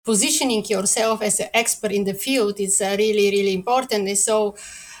positioning yourself as an expert in the field is really, really important. And so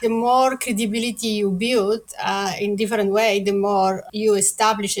the more credibility you build in different way, the more you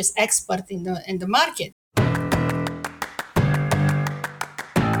establish as expert in the market.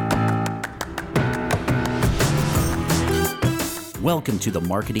 Welcome to the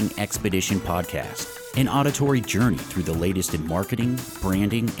Marketing Expedition Podcast, an auditory journey through the latest in marketing,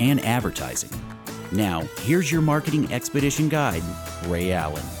 branding, and advertising. Now, here's your Marketing Expedition guide, Ray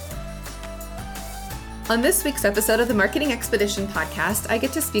Allen. On this week's episode of the Marketing Expedition Podcast, I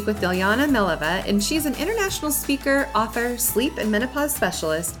get to speak with Dilyana Mileva, and she's an international speaker, author, sleep and menopause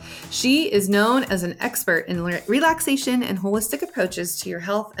specialist. She is known as an expert in relaxation and holistic approaches to your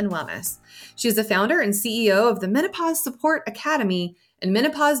health and wellness. She is the founder and CEO of the Menopause Support Academy and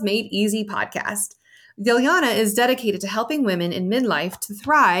Menopause Made Easy podcast. Dilyana is dedicated to helping women in midlife to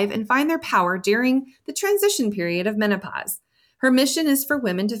thrive and find their power during the transition period of menopause. Her mission is for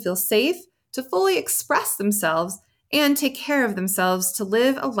women to feel safe, to fully express themselves, and take care of themselves to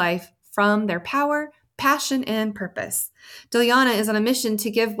live a life from their power, passion, and purpose. Dilyana is on a mission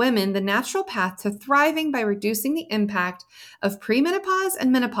to give women the natural path to thriving by reducing the impact of premenopause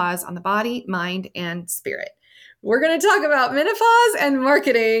and menopause on the body, mind, and spirit. We're going to talk about menopause and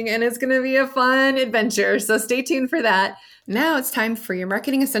marketing, and it's going to be a fun adventure, so stay tuned for that. Now it's time for your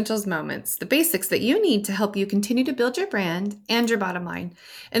marketing essentials moments, the basics that you need to help you continue to build your brand and your bottom line.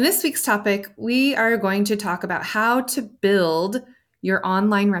 In this week's topic, we are going to talk about how to build your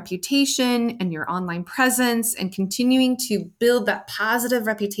online reputation and your online presence and continuing to build that positive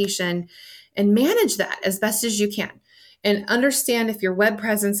reputation and manage that as best as you can. And understand if your web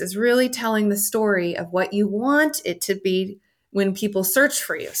presence is really telling the story of what you want it to be when people search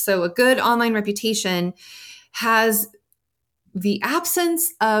for you. So a good online reputation has the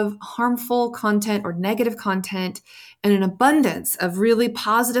absence of harmful content or negative content and an abundance of really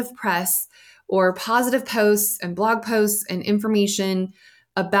positive press or positive posts and blog posts and information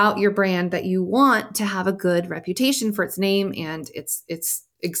about your brand that you want to have a good reputation for its name and its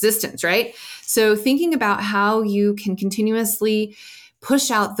existence, right? So thinking about how you can continuously push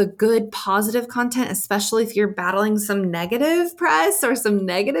out the good, positive content, especially if you're battling some negative press or some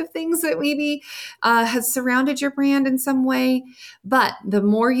negative things that maybe has surrounded your brand in some way. But the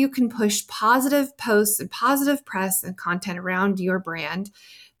more you can push positive posts and positive press and content around your brand,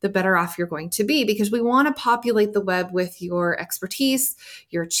 the better off you're going to be, because we want to populate the web with your expertise,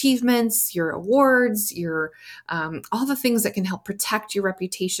 your achievements, your awards, your all the things that can help protect your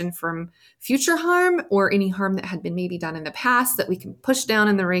reputation from future harm or any harm that had been maybe done in the past that we can push down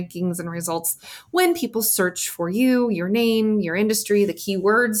in the rankings and results when people search for you, your name, your industry, the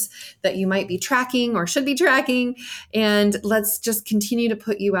keywords that you might be tracking or should be tracking. And let's just continue to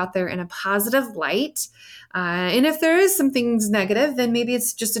put you out there in a positive light. And if there is some things negative, then maybe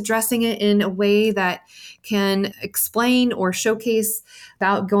it's just addressing it in a way that can explain or showcase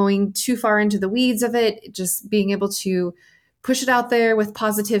without going too far into the weeds of it, just being able to push it out there with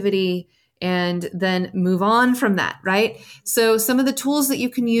positivity and then move on from that, right? So some of the tools that you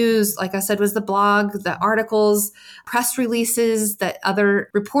can use, like I said, was the blog, the articles, press releases that other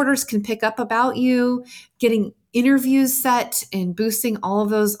reporters can pick up about you, getting interviews set and boosting all of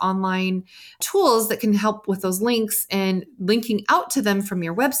those online tools that can help with those links and linking out to them from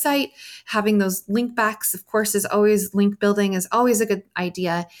your website. Having those link backs, of course, is always link building is always a good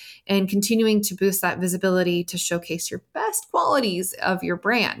idea, and continuing to boost that visibility to showcase your best qualities of your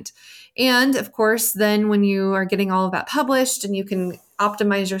brand. And of course, then when you are getting all of that published, and you can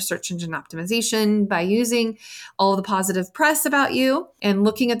optimize your search engine optimization by using all the positive press about you and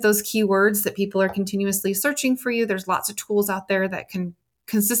looking at those keywords that people are continuously searching for you. There's lots of tools out there that can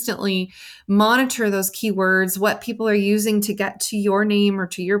consistently monitor those keywords, what people are using to get to your name or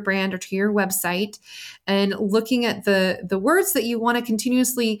to your brand or to your website, and looking at the words that you want to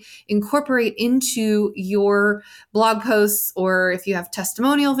continuously incorporate into your blog posts, or if you have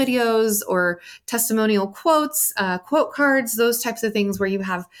testimonial videos or testimonial quotes, quote cards, those types of things where you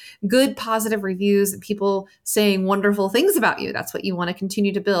have good positive reviews and people saying wonderful things about you. That's what you want to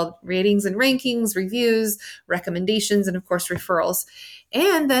continue to build: ratings and rankings, reviews, recommendations, and of course, referrals.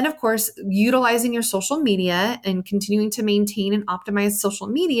 And then, of course, utilizing your social media and continuing to maintain and optimize social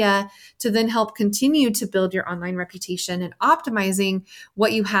media to then help continue to build your online reputation and optimizing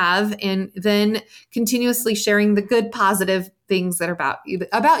what you have, and then continuously sharing the good, positive things that are about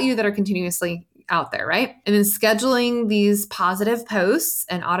you that are continuously out there, right? And then scheduling these positive posts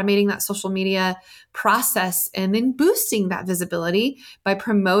and automating that social media process, and then boosting that visibility by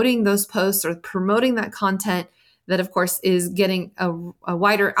promoting those posts or promoting that content that, of course, is getting a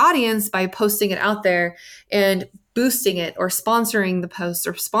wider audience by posting it out there and boosting it or sponsoring the post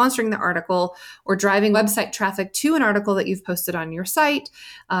or sponsoring the article or driving website traffic to an article that you've posted on your site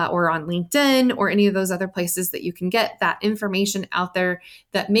or on LinkedIn or any of those other places that you can get that information out there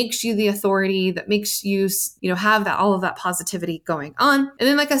that makes you the authority, that makes you, have that all of that positivity going on. And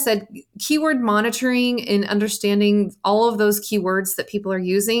then, like I said, keyword monitoring and understanding all of those keywords that people are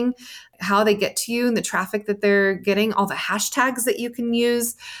using, how they get to you and the traffic that they're getting, all the hashtags that you can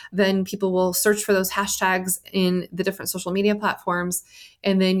use. Then people will search for those hashtags in the different social media platforms,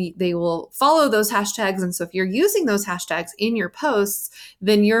 and then they will follow those hashtags. And so if you're using those hashtags in your posts,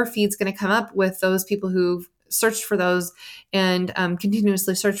 then your feed's going to come up with those people who've searched for those and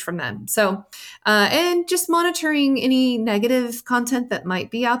continuously search from them. So, and just monitoring any negative content that might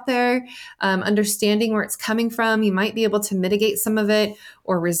be out there, understanding where it's coming from. You might be able to mitigate some of it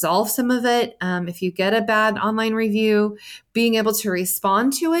or resolve some of it. If you get a bad online review, being able to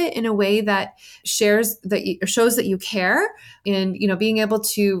respond to it in a way that shows that you care, and being able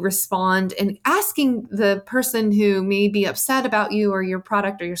to respond and asking the person who may be upset about you or your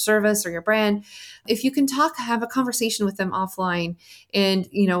product or your service or your brand, if you can have a conversation with them offline and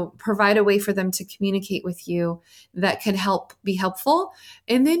provide a way for them to communicate with you that can be helpful.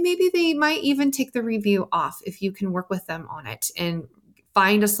 And then maybe they might even take the review off if you can work with them on it and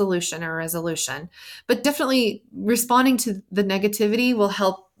find a solution or resolution. But definitely responding to the negativity will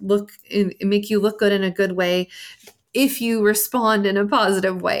help make you look good in a good way if you respond in a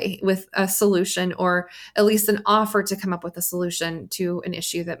positive way with a solution, or at least an offer to come up with a solution to an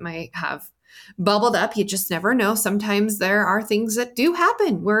issue that might have bubbled up. You just never know. Sometimes there are things that do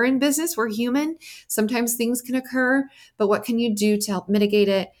happen. We're in business. We're human. Sometimes things can occur, but what can you do to help mitigate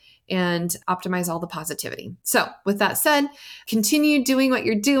it and optimize all the positivity? So with that said, continue doing what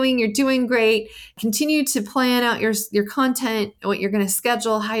you're doing. You're doing great. Continue to plan out your content, what you're going to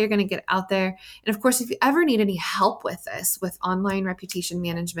schedule, how you're going to get out there. And of course, if you ever need any help with this, with online reputation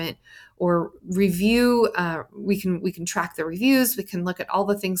management or review, we can track the reviews. We can look at all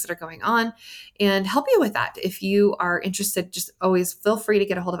the things that are going on and help you with that. If you are interested, just always feel free to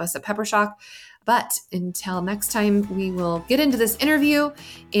get a hold of us at Peppershock. But until next time, we will get into this interview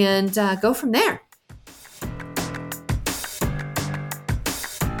and go from there.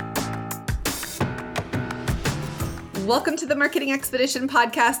 Welcome to the Marketing Expedition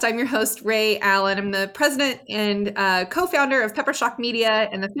podcast. I'm your host, Ray Allen. I'm the president and co-founder of Peppershock Media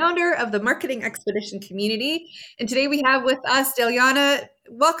and the founder of the Marketing Expedition community. And today we have with us Dilyana.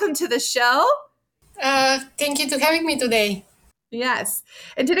 Welcome to the show. Thank you for having me today. Yes.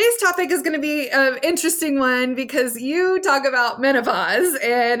 And today's topic is going to be an interesting one because you talk about menopause,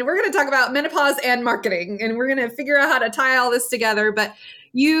 and we're going to talk about menopause and marketing, and we're going to figure out how to tie all this together. But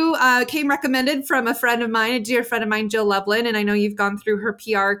you came recommended from a friend of mine, a dear friend of mine, Jill Lublin, and I know you've gone through her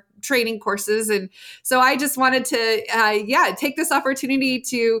PR training courses. And so I just wanted to, take this opportunity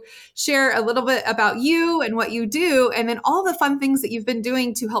to share a little bit about you and what you do, and then all the fun things that you've been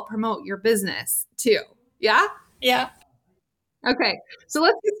doing to help promote your business too. Yeah? Yeah. Okay, so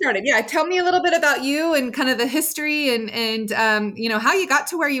let's get started. Yeah, tell me a little bit about you and kind of the history and how you got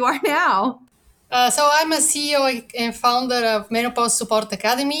to where you are now. So I'm a CEO and founder of Menopause Support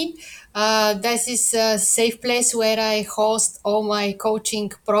Academy. This is a safe place where I host all my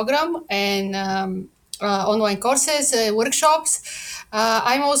coaching program and online courses, workshops.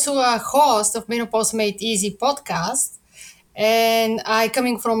 I'm also a host of Menopause Made Easy podcast. And I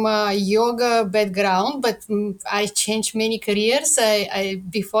coming from a yoga background, but I changed many careers.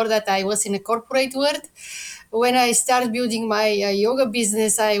 Before that, I was in a corporate world. When I started building my yoga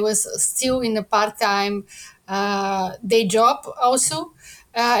business, I was still in a part-time day job also.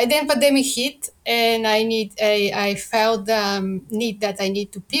 And then pandemic hit, and I felt the need that I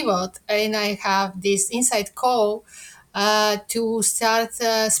need to pivot, and I have this inside call to start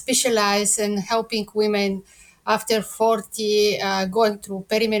specialize in helping women after 40 going through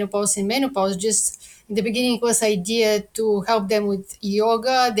perimenopause and menopause. Just in the beginning it was idea to help them with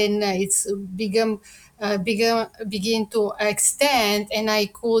yoga, then it's begin to extend, and I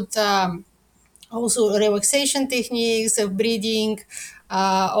could also relaxation techniques, breathing,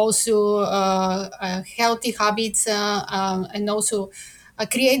 healthy habits, and also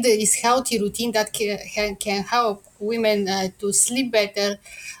create this healthy routine that can help women to sleep better,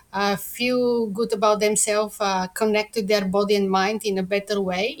 feel good about themselves, connect to their body and mind in a better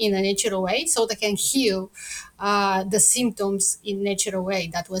way, in a natural way, so they can heal the symptoms in natural way.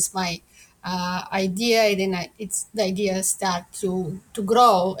 That was my idea, and then the idea start to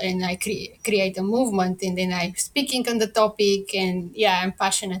grow, and I create a movement, and then I'm speaking on the topic, and I'm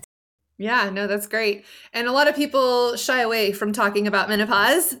passionate. Yeah, no, that's great. And a lot of people shy away from talking about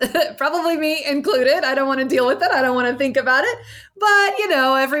menopause, probably me included. I don't want to deal with it. I don't want to think about it. But,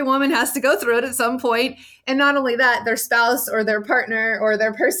 every woman has to go through it at some point. And not only that, their spouse or their partner or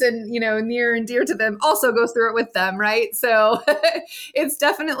their person, near and dear to them also goes through it with them, right? So it's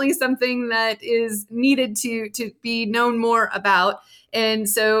definitely something that is needed to be known more about. And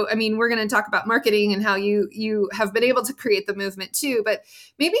so, I mean, we're going to talk about marketing and how you have been able to create the movement too, but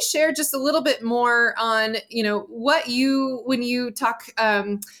maybe share just a little bit more on, what when you talk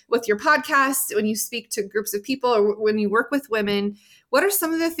with your podcast, when you speak to groups of people, or when you work with women, what are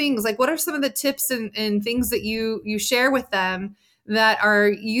some of the things, like what are some of the tips and things that you share with them that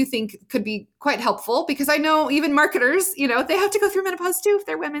you think could be quite helpful? Because I know even marketers, they have to go through menopause too if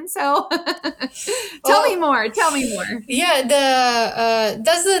they're women. So tell me Oh, more. Tell me more. yeah,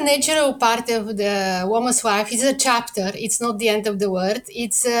 that's the natural part of the woman's life. It's a chapter. It's not the end of the world.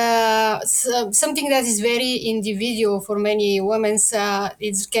 It's something that is very individual for many women.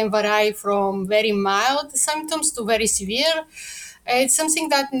 It can vary from very mild symptoms to very severe. It's something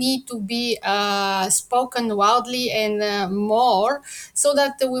that need to be spoken loudly and more, so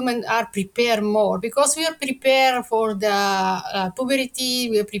that the women are prepared more, because we are prepared for the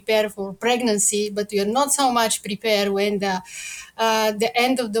puberty, we are prepared for pregnancy, but we are not so much prepared when the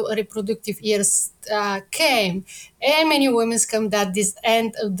end of the reproductive years came. And many women come that this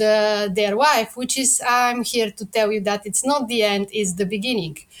end of their life, which is, I'm here to tell you that it's not the end, it's the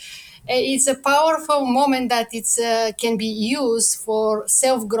beginning. It's a powerful moment that it's can be used for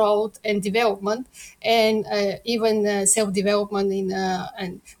self growth and development, and even self development.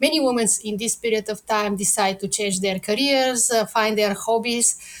 And many women in this period of time decide to change their careers, find their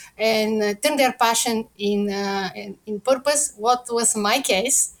hobbies, and turn their passion in purpose. What was my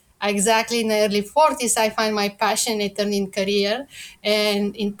case? Exactly in the early 40s, I find my passion and turn in career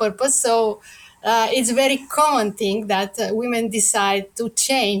and in purpose. So it's a very common thing that women decide to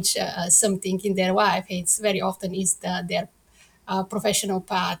change something in their life. It's very often is their professional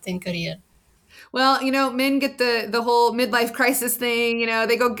path and career. Well, men get the whole midlife crisis thing.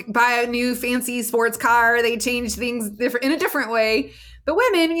 They go buy a new fancy sports car. They change things different in a different way. But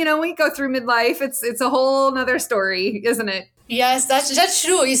women, we go through midlife. It's a whole nother story, isn't it? Yes, that's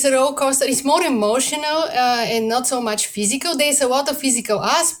true. It's a roller coaster. It's more emotional and not so much physical. There's a lot of physical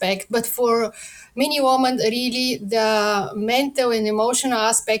aspect, but for many women, really the mental and emotional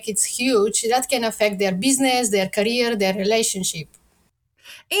aspect it's huge. That can affect their business, their career, their relationship.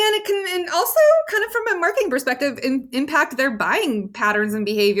 And it can, and also kind of from a marketing perspective, impact their buying patterns and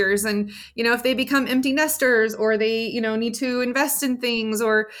behaviors. And, if they become empty nesters, or they, need to invest in things,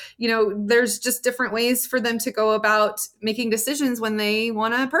 or, there's just different ways for them to go about making decisions when they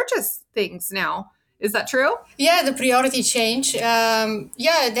want to purchase things now. Is that true? Yeah, the priority change.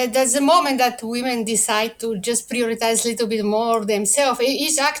 That's the moment that women decide to just prioritize a little bit more themselves.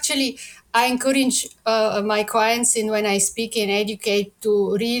 It's actually, I encourage my clients, and when I speak and educate,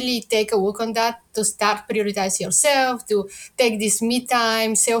 to really take a look on that, to start prioritize yourself, to take this me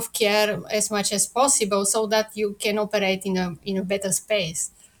time, self care as much as possible, so that you can operate in a better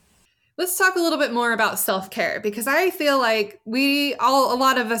space. Let's talk a little bit more about self-care, because I feel like a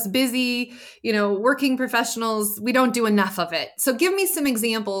lot of us busy, working professionals, we don't do enough of it. So give me some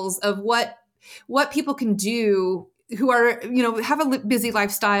examples of what people can do who are, have a busy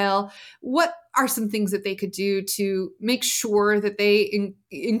lifestyle. What are some things that they could do to make sure that they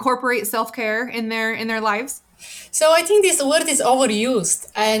incorporate self-care in their lives? So I think this word is overused,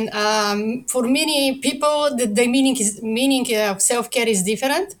 and for many people, the meaning of self care is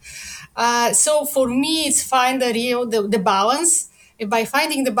different. So for me, it's find the balance. By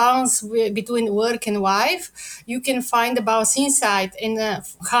finding the balance between work and life, you can find the balance inside and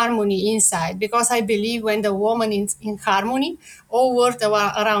harmony inside. Because I believe when the woman is in harmony, all world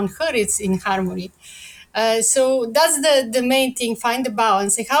around her is in harmony. So that's the main thing, find the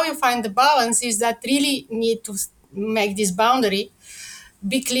balance. And how you find the balance is that really need to make this boundary,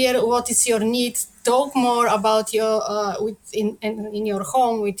 be clear what is your need, talk more about your in your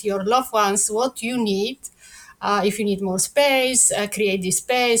home with your loved ones, what you need. If you need more space, create this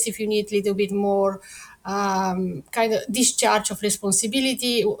space. If you need a little bit more kind of discharge of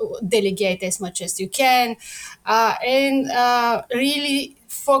responsibility, delegate as much as you can, and really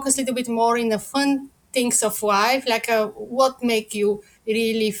focus a little bit more in the fun things of life, like what make you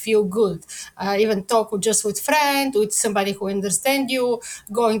really feel good. Even talk just with friend, with somebody who understand you,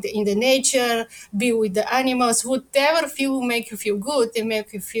 going in the nature, be with the animals, whatever feel make you feel good and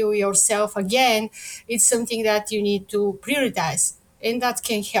make you feel yourself again. It's something that you need to prioritize, and that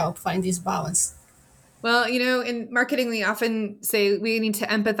can help find this balance. Well, in marketing, we often say we need to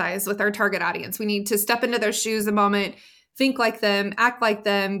empathize with our target audience. We need to step into their shoes a moment, think like them, act like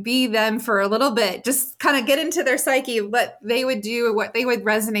them, be them for a little bit, just kind of get into their psyche, what they would do, what they would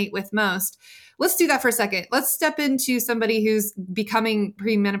resonate with most. Let's do that for a second. Let's step into somebody who's becoming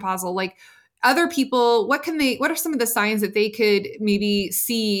premenopausal. Like other people, what are some of the signs that they could maybe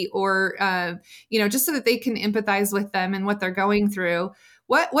see or, just so that they can empathize with them and what they're going through?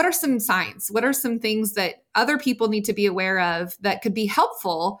 What are some signs? What are some things that other people need to be aware of that could be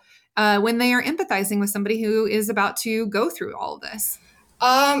helpful when they are empathizing with somebody who is about to go through all of this?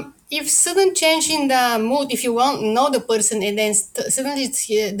 If sudden change in the mood, if you want know the person and then suddenly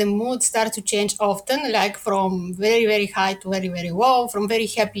the mood start to change often, like from very very high to very very low, from very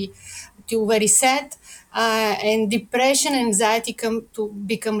happy to very sad, and depression and anxiety come to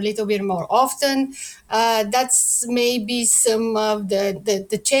become a little bit more often. That's maybe some of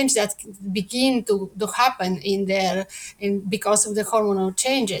the change that begin to happen in there because of the hormonal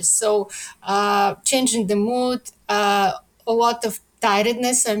changes. So changing the mood, a lot of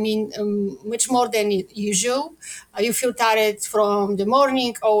tiredness. I mean, much more than usual. You feel tired from the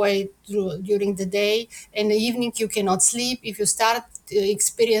morning all the way through during the day. In the evening, you cannot sleep. If you start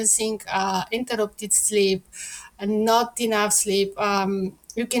experiencing interrupted sleep and not enough sleep,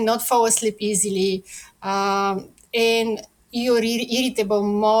 you cannot fall asleep easily. And you're irritable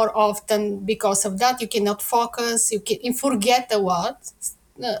more often because of that. You cannot focus. You forget a lot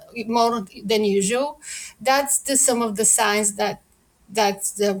more than usual. That's some of the signs that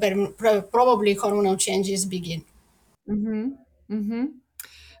probably hormonal changes begin. Mm-hmm. Mm-hmm.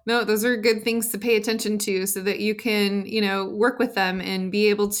 No, those are good things to pay attention to so that you can, work with them and be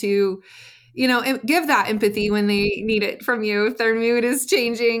able to, give that empathy when they need it from you. If their mood is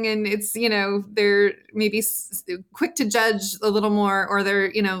changing and it's, they're maybe quick to judge a little more, or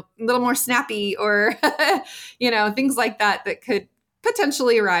they're, a little more snappy, or, things like that that could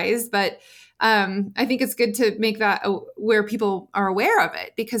potentially arise. But I think it's good to make that where people are aware of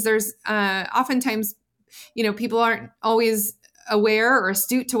it, because there's oftentimes, people aren't always aware or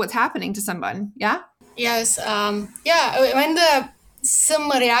astute to what's happening to someone. Yeah. Yes, yeah. When the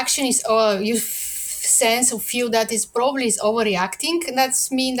some reaction is, you sense or feel that is probably is overreacting.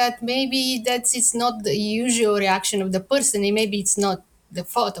 That's mean that maybe that it's not the usual reaction of the person. And maybe it's not the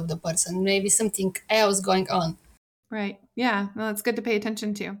fault of the person. Maybe something else going on. Right. Yeah. Well, it's good to pay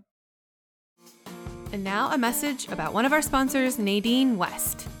attention to. And now a message about one of our sponsors, Nadine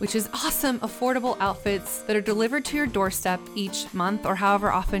West, which is awesome, affordable outfits that are delivered to your doorstep each month or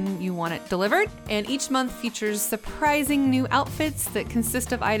however often you want it delivered. And each month features surprising new outfits that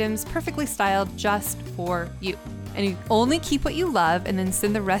consist of items perfectly styled just for you. And you only keep what you love and then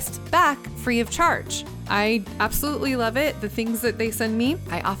send the rest back free of charge. I absolutely love it. The things that they send me,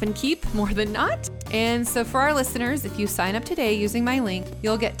 I often keep more than not. And so for our listeners, if you sign up today using my link,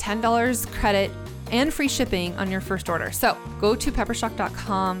 you'll get $10 credit and free shipping on your first order. So go to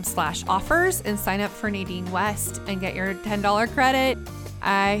peppershock.com/offers and sign up for Nadine West and get your $10 credit.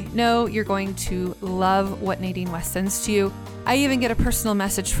 I know you're going to love what Nadine West sends to you. I even get a personal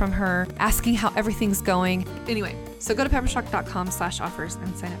message from her asking how everything's going. Anyway, so go to peppershock.com/offers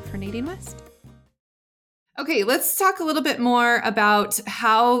and sign up for Nadine West. Okay, let's talk a little bit more about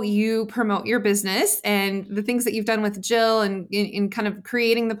how you promote your business and the things that you've done with Jill and in kind of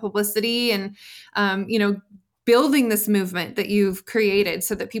creating the publicity and, building this movement that you've created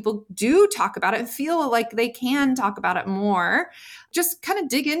so that people do talk about it and feel like they can talk about it more. Just kind of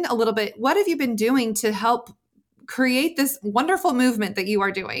dig in a little bit. What have you been doing to help create this wonderful movement that you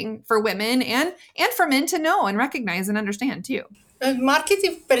are doing for women and for men to know and recognize and understand too?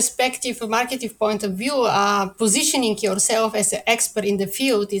 Marketing perspective, a marketing point of view, positioning yourself as an expert in the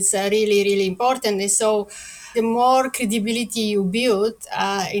field is really, really important. And so the more credibility you build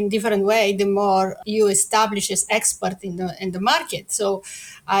in different way, the more you establish as expert in the market. So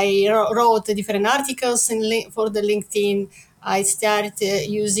I wrote different articles for the LinkedIn. I started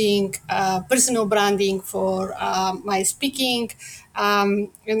using personal branding for my speaking,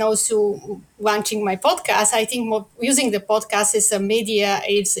 and also launching my podcast. I think using the podcast as a media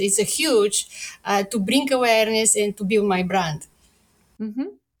is a huge to bring awareness and to build my brand. Mm-hmm.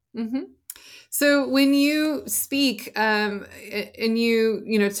 Mm-hmm. So when you speak and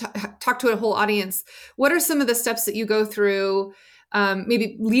talk to a whole audience, what are some of the steps that you go through,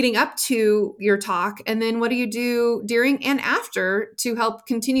 maybe leading up to your talk, and then what do you do during and after to help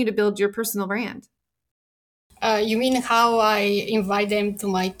continue to build your personal brand? You mean how I invite them to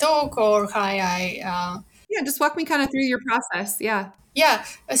my talk, or how I? Yeah, just walk me kind of through your process. Yeah. Yeah.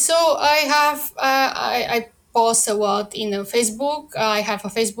 So I have I post a lot in Facebook. I have a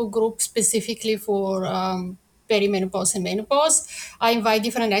Facebook group specifically for perimenopause and menopause. I invite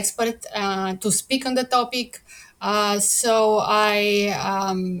different experts to speak on the topic. So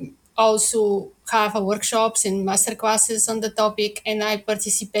I also have workshops and master classes on the topic, and I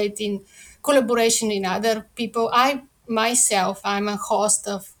participate in collaboration in other people. I myself, I'm a host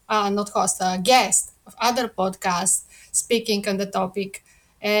of, not host, a guest of other podcasts speaking on the topic.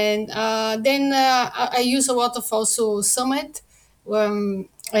 And then I use a lot of also summit.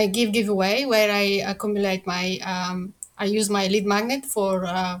 I give giveaway where I accumulate my, I use my lead magnet for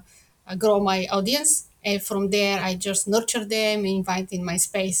grow my audience. And from there, I just nurture them, invite in my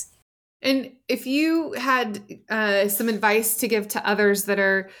space. And if you had some advice to give to others that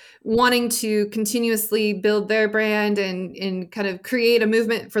are wanting to continuously build their brand and kind of create a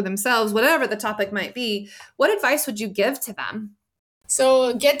movement for themselves, whatever the topic might be, what advice would you give to them?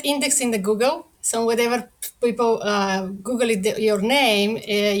 So get indexed in the Google. So whatever people Google it, your name,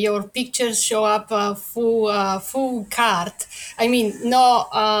 your pictures show up full cart. I mean, no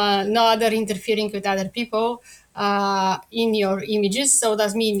other interfering with other people in your images. So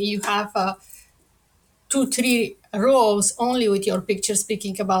that means you have 2 3 rows only with your picture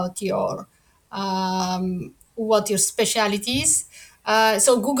speaking about your what your specialty is.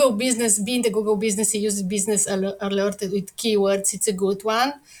 So Google Business, being the Google Business, you use business alert with keywords. It's a good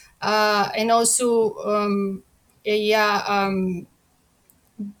one, and also yeah,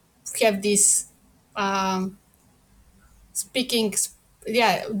 have this um, speaking.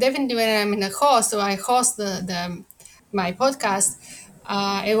 Yeah, definitely when I'm in a host, so I host the my podcast,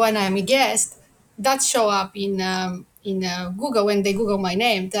 and when I'm a guest, that show up in Google when they Google my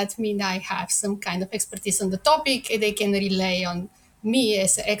name. That means I have some kind of expertise on the topic, and they can rely on me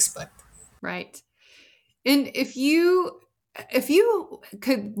as an expert. Right. And if you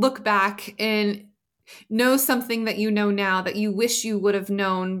could look back and know something that you know now that you wish you would have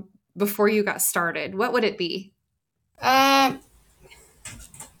known before you got started, what would it be? Uh,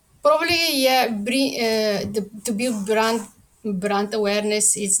 Probably, yeah. To build brand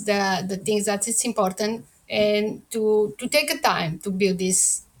awareness is the things that it's important, and to take a time to build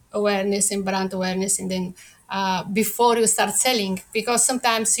this awareness and brand awareness, and then before you start selling, because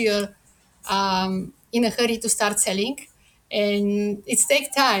sometimes you're in a hurry to start selling, and it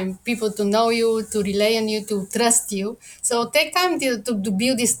takes time people to know you, to rely on you, to trust you. So take time to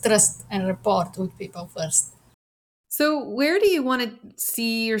build this trust and rapport with people first. So, where do you want to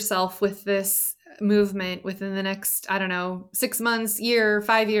see yourself with this movement within the next, I don't know, 6 months, year,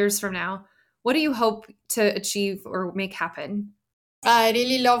 5 years from now? What do you hope to achieve or make happen? I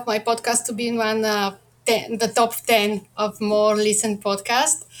really love my podcast to be in the top 10 of more listened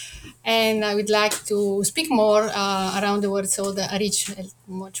podcast. And I would like to speak more around the world so that I reach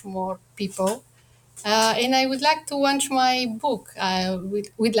much more people. And I would like to launch my book.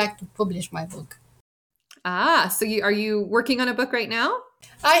 Would like to publish my book. So are you working on a book right now?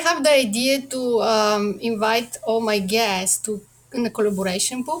 I have the idea to invite all my guests to in a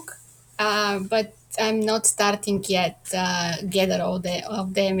collaboration book, but I'm not starting yet. Gather all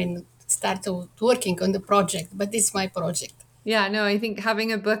of them and start working on the project. But it's my project. Yeah, no, I think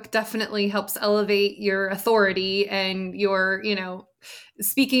having a book definitely helps elevate your authority and your,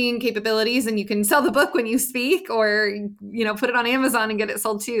 speaking capabilities, and you can sell the book when you speak or, put it on Amazon and get it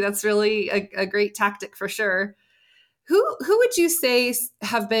sold too. That's really a great tactic for sure. Who would you say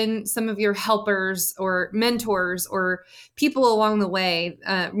have been some of your helpers or mentors or people along the way?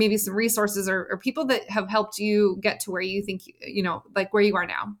 Maybe some resources or people that have helped you get to where you think, like where you are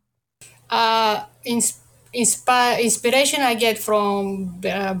now? Inspiration I get from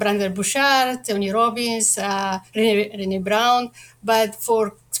Brandon Bouchard, Tony Robbins, Rene Brown. But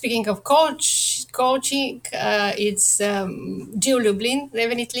for speaking of coaching, it's Jill Lublin,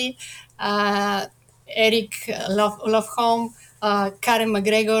 definitely, Eric Lofholm, Karen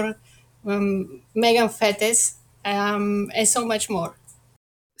McGregor, Megan Fettes, and so much more.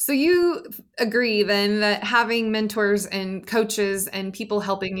 So you agree then that having mentors and coaches and people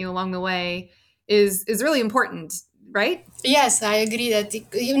helping you along the way is really important, right? Yes, I agree that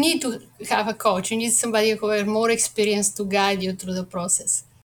you need to have a coach. You need somebody who has more experience to guide you through the process.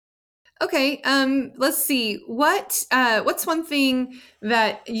 Okay, let's see. What's one thing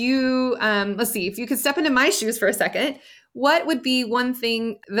that you let's see, if you could step into my shoes for a second, what would be one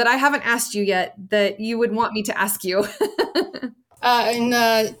thing that I haven't asked you yet that you would want me to ask you? In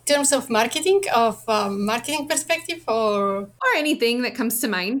terms of marketing perspective, or Or anything that comes to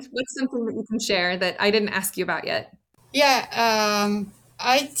mind. What's something that you can share that I didn't ask you about yet? yeah,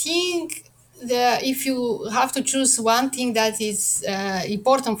 I think if you have to choose one thing that is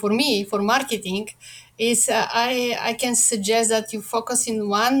important for me for marketing, is I can suggest that you focus in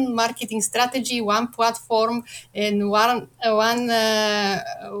one marketing strategy, one platform, and one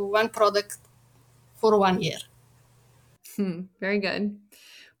product for 1 year. Very good.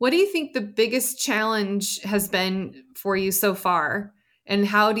 What do you think the biggest challenge has been for you so far? And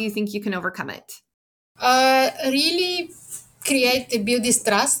how do you think you can overcome it? Really build this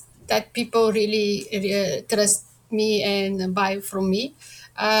trust that people really trust me and buy from me.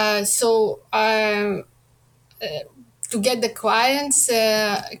 To get the clients,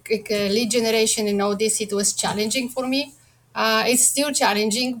 lead generation and all this, it was challenging for me. It's still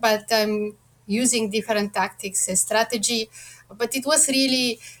challenging, but I'm using different tactics and strategy. But it was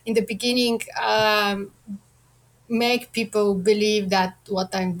really in the beginning make people believe that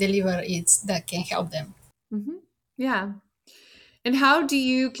what I'm deliver is that can help them. Mm-hmm. Yeah. And how do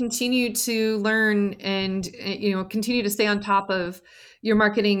you continue to learn and continue to stay on top of your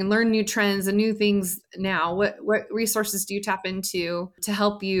marketing and learn new trends and new things now? What resources do you tap into to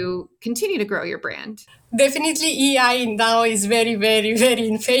help you continue to grow your brand? Definitely AI now is very, very, very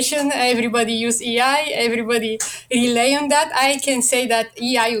in fashion. Everybody use AI. Everybody rely on that. I can say that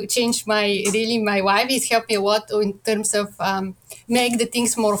AI changed my life. It helped me a lot in terms of make the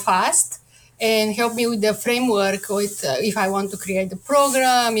things more fast and help me with the framework with if I want to create the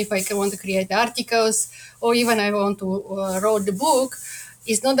program, if I want to create articles, or even I want to write the book.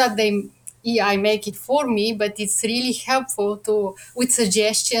 It's not that I make it for me, but it's really helpful to with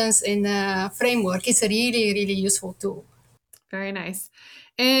suggestions and framework. It's a really, really useful tool. Very nice.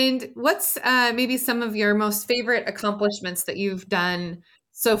 And what's maybe some of your most favorite accomplishments that you've done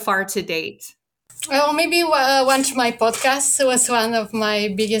so far to date? Well, maybe launch my podcast was one of my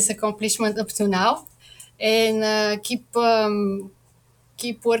biggest accomplishments up to now, and keep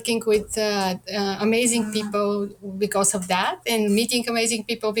working with amazing people because of that, and meeting amazing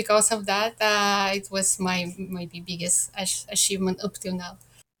people because of that. It was my maybe biggest achievement up till now.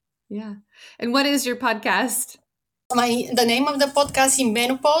 Yeah. And what is your podcast? The name of the podcast is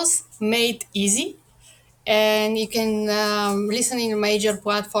Menopause Made Easy, and you can listen in major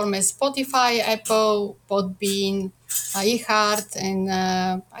platforms as Spotify, Apple, Podbean, iHeart, and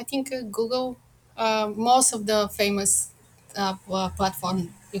I think Google. Most of the famous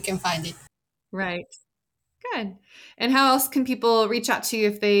platform you can find it. Right. Good. And how else can people reach out to you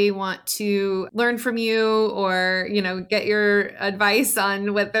if they want to learn from you or, get your advice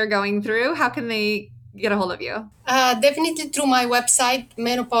on what they're going through? How can they get a hold of you? Definitely through my website,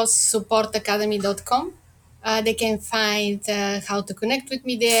 menopausesupportacademy.com. They can find how to connect with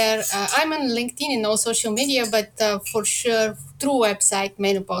me there. I'm on LinkedIn and all social media, but for sure through website,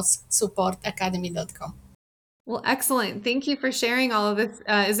 menopausesupportacademy.com. Well, excellent. Thank you for sharing all of this.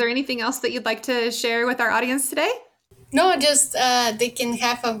 Is there anything else that you'd like to share with our audience today? No, just they can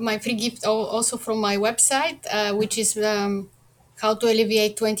have my free gift also from my website, which is how to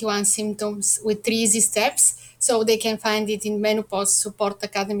alleviate 21 symptoms with 3 easy steps. So they can find it in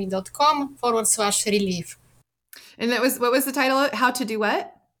menopausesupportacademy.com/relief. And what was the title? How to do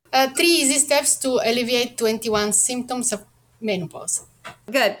what? 3 easy steps to alleviate 21 symptoms of menopause.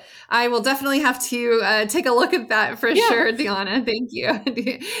 Good. I will definitely have to take a look at that for sure, Dilyana. Thank you.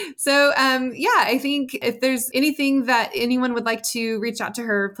 So, I think if there's anything that anyone would like to reach out to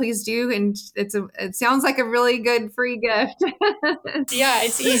her, please do. And it sounds like a really good free gift. Yeah,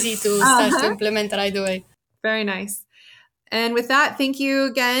 it's easy to start to implement right away. Very nice. And with that, thank you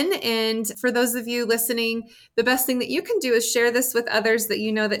again. And for those of you listening, the best thing that you can do is share this with others that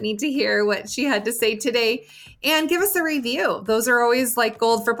you know that need to hear what she had to say today, and give us a review. Those are always like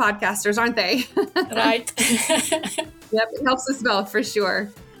gold for podcasters, aren't they? Right. Yep, it helps us both for sure.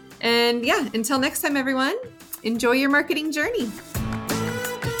 And until next time, everyone, enjoy your marketing journey.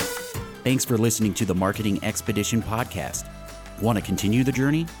 Thanks for listening to the Marketing Expedition podcast. Want to continue the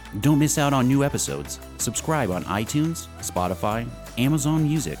journey? Don't miss out on new episodes. Subscribe on iTunes, Spotify, Amazon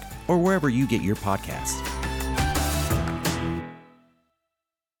Music, or wherever you get your podcasts.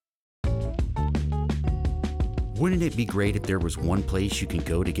 Wouldn't it be great if there was one place you can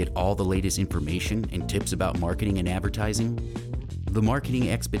go to get all the latest information and tips about marketing and advertising? The Marketing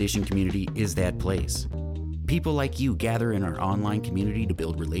Expedition community is that place. People like you gather in our online community to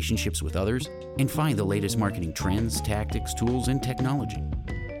build relationships with others and find the latest marketing trends, tactics, tools, and technology.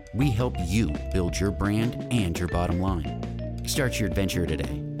 We help you build your brand and your bottom line. Start your adventure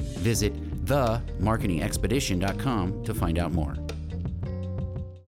today. Visit themarketingexpedition.com to find out more.